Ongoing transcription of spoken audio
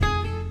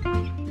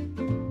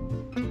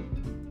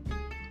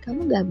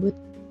gabut?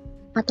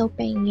 Atau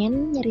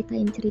pengen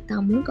nyeritain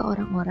ceritamu ke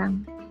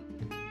orang-orang?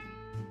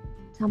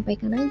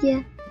 Sampaikan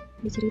aja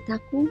di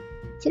ceritaku,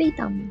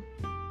 ceritamu.